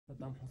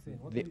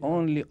The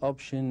only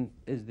option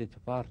is the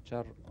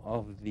departure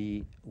of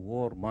the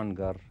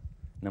warmonger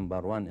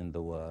 #1 in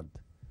the world,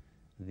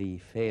 the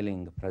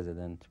failing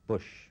President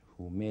Bush,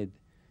 who made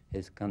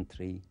his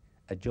country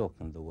a joke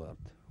in the world,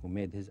 who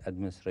made his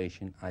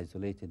administration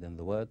isolated in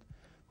the world,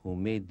 who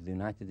made the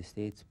United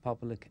States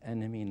public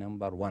enemy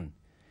 #1.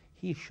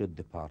 He should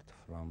depart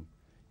from,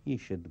 he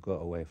should go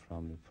away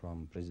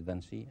from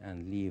presidency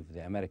and leave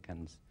the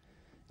Americans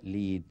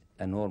lead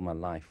a normal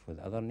life with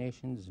other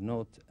nations,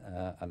 not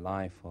a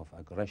life of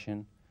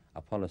aggression,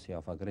 a policy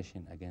of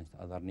aggression against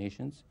other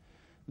nations.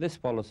 This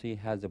policy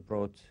has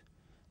brought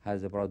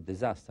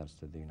disasters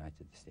to the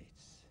United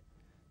States.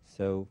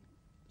 So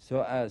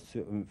as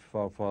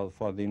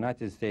for the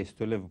United States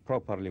to live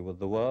properly with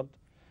the world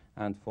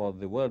and for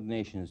the world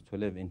nations to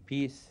live in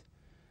peace,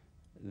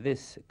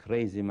 this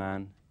crazy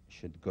man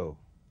should go.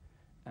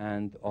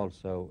 And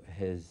also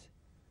his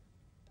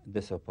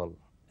disciple,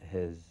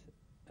 his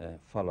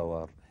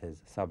follower,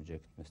 his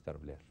subject, Mr.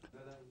 Blair.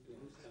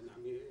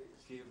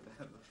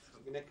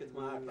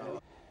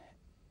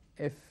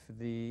 If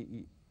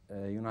the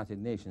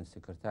United Nations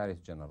Secretary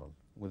General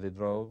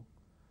withdraw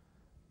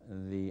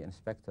the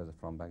inspectors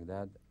from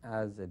Baghdad,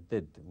 as it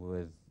did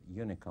with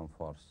UNICOM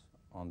force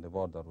on the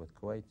border with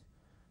Kuwait,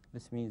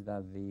 this means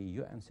that the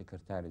UN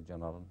Secretary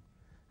General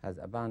has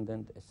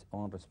abandoned its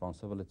own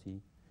responsibility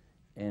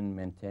in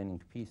maintaining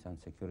peace and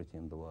security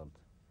in the world.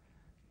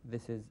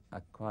 This is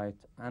a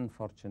quite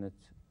unfortunate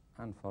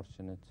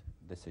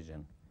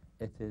decision.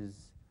 It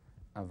is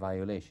a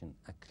violation,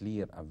 a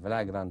clear, a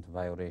flagrant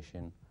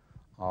violation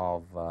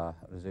of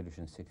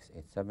Resolution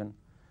 687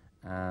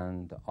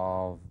 and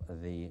of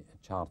the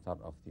Charter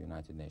of the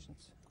United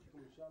Nations.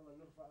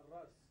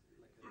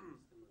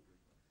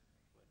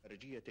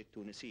 الخارجية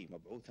التونسي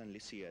مبعوثا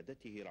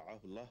لسيادته رعاه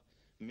الله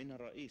من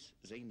الرئيس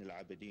زين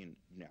العابدين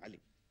بن علي.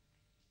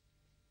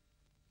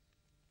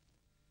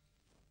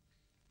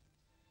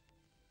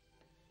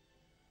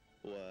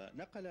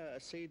 ونقل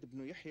السيد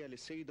بن يحيى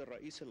للسيد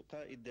الرئيس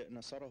القائد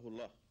نصره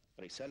الله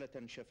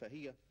رسالة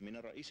شفهية من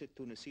الرئيس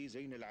التونسي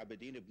زين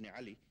العابدين بن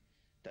علي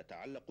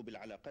تتعلق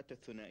بالعلاقات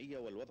الثنائية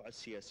والوضع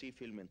السياسي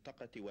في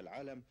المنطقة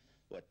والعالم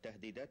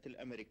والتهديدات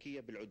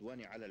الأمريكية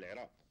بالعدوان على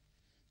العراق،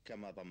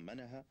 كما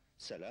ضمنها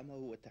سلامه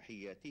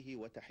وتحياته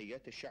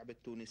وتحيات الشعب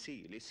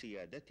التونسي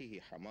لسيادته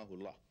حماه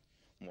الله،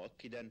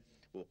 مؤكدا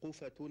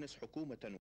وقوف تونس حكومة